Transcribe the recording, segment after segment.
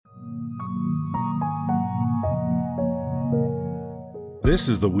This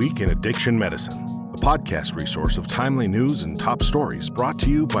is The Week in Addiction Medicine, a podcast resource of timely news and top stories brought to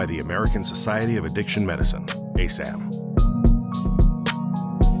you by the American Society of Addiction Medicine, ASAM.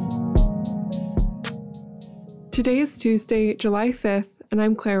 Today is Tuesday, July 5th, and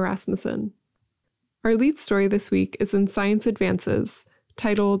I'm Claire Rasmussen. Our lead story this week is in Science Advances,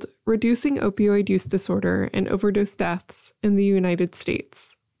 titled Reducing Opioid Use Disorder and Overdose Deaths in the United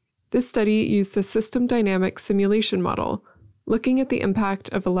States. This study used a system dynamic simulation model, looking at the impact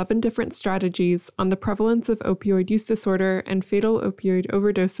of 11 different strategies on the prevalence of opioid use disorder and fatal opioid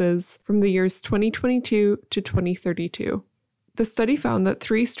overdoses from the years 2022 to 2032. The study found that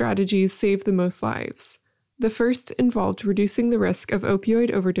 3 strategies saved the most lives. The first involved reducing the risk of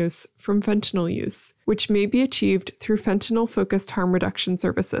opioid overdose from fentanyl use, which may be achieved through fentanyl-focused harm reduction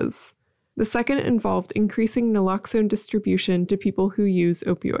services. The second involved increasing naloxone distribution to people who use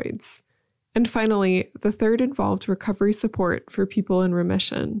opioids. And finally, the third involved recovery support for people in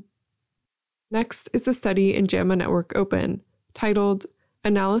remission. Next is a study in JAMA Network Open, titled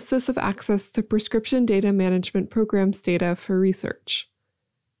Analysis of Access to Prescription Data Management Programs Data for Research.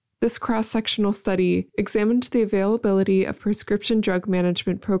 This cross-sectional study examined the availability of prescription drug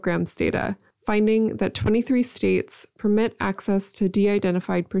management programs data, finding that 23 states permit access to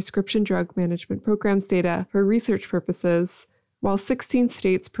de-identified prescription drug management programs data for research purposes, while 16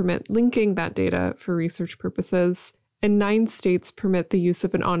 states permit linking that data for research purposes, and 9 states permit the use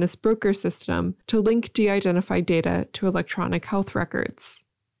of an honest broker system to link de-identified data to electronic health records.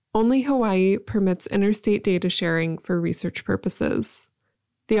 Only Hawaii permits interstate data sharing for research purposes.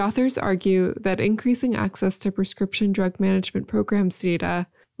 The authors argue that increasing access to prescription drug management programs data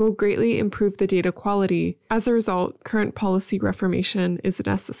will greatly improve the data quality. As a result, current policy reformation is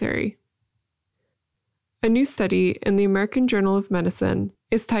necessary. A new study in the American Journal of Medicine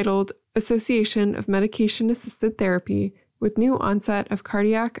is titled Association of Medication-Assisted Therapy with New Onset of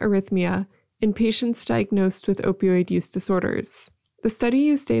Cardiac Arrhythmia in Patients Diagnosed with Opioid Use Disorders. The study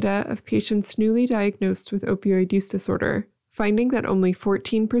used data of patients newly diagnosed with opioid use disorder, finding that only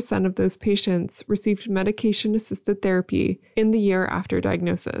 14% of those patients received medication-assisted therapy in the year after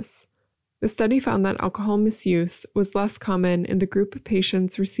diagnosis. The study found that alcohol misuse was less common in the group of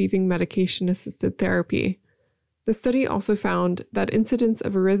patients receiving medication-assisted therapy. The study also found that incidence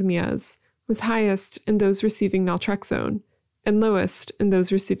of arrhythmias was highest in those receiving naltrexone and lowest in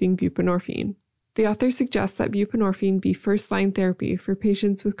those receiving buprenorphine. The authors suggest that buprenorphine be first-line therapy for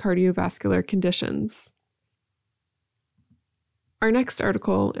patients with cardiovascular conditions. Our next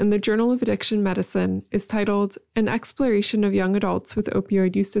article in the Journal of Addiction Medicine is titled An Exploration of Young Adults with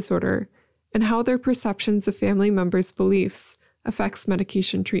Opioid Use Disorder and How Their Perceptions of Family Members' Beliefs Affects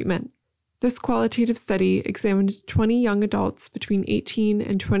Medication Treatment. This qualitative study examined 20 young adults between 18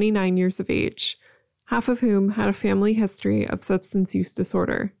 and 29 years of age, half of whom had a family history of substance use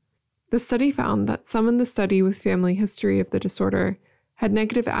disorder. The study found that some in the study with family history of the disorder had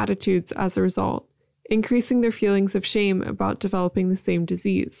negative attitudes as a result, increasing their feelings of shame about developing the same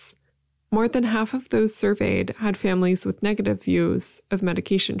disease. More than half of those surveyed had families with negative views of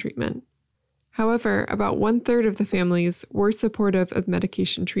medication treatment. However, about 1/3 of the families were supportive of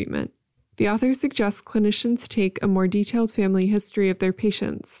medication treatment. The authors suggest clinicians take a more detailed family history of their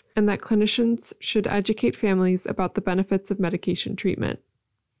patients, and that clinicians should educate families about the benefits of medication treatment.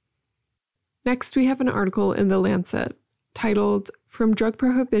 Next, we have an article in The Lancet, titled From Drug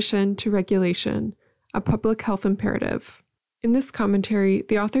Prohibition to Regulation, a Public Health Imperative. In this commentary,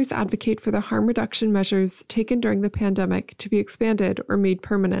 the authors advocate for the harm reduction measures taken during the pandemic to be expanded or made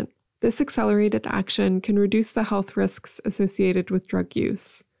permanent. This accelerated action can reduce the health risks associated with drug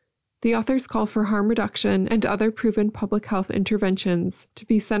use. The authors call for harm reduction and other proven public health interventions to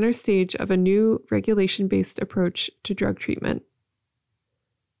be center stage of a new regulation-based approach to drug treatment.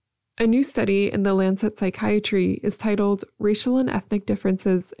 A new study in The Lancet Psychiatry is titled Racial and Ethnic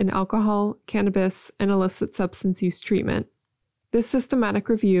Differences in Alcohol, Cannabis, and Illicit Substance Use Treatment. This systematic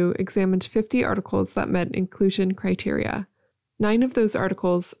review examined 50 articles that met inclusion criteria. 9 of those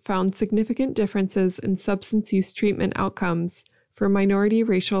articles found significant differences in substance use treatment outcomes for minority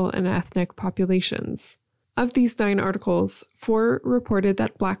racial and ethnic populations. Of these 9 articles, 4 reported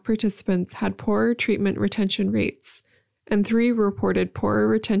that Black participants had poorer treatment retention rates, and 3 reported poorer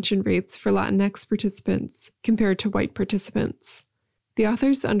retention rates for Latinx participants compared to white participants. The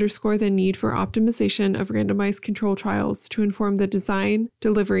authors underscore the need for optimization of randomized control trials to inform the design,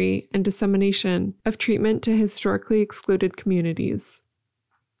 delivery, and dissemination of treatment to historically excluded communities.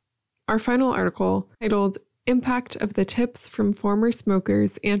 Our final article, titled Impact of the Tips from Former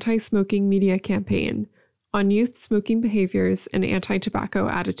Smokers Anti-Smoking Media Campaign on Youth Smoking Behaviors and Anti-Tobacco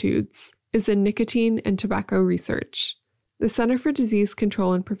Attitudes, is in Nicotine and Tobacco Research. The Center for Disease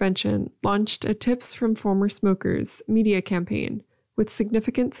Control and Prevention launched a Tips from Former Smokers media campaign with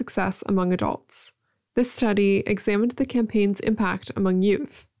significant success among adults. This study examined the campaign's impact among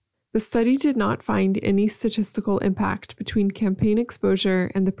youth. The study did not find any statistical impact between campaign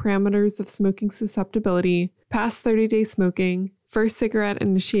exposure and the parameters of smoking susceptibility, past 30-day smoking, first cigarette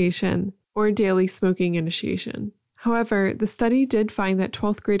initiation, or daily smoking initiation. However, the study did find that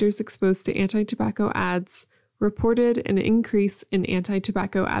 12th graders exposed to anti-tobacco ads reported an increase in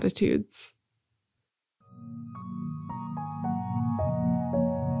anti-tobacco attitudes.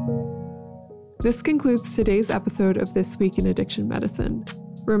 This concludes today's episode of This Week in Addiction Medicine.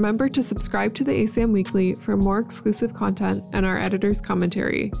 Remember to subscribe to the ASAM Weekly for more exclusive content and our editor's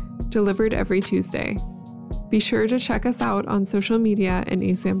commentary, delivered every Tuesday. Be sure to check us out on social media and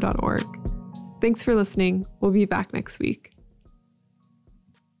asam.org. Thanks for listening. We'll be back next week.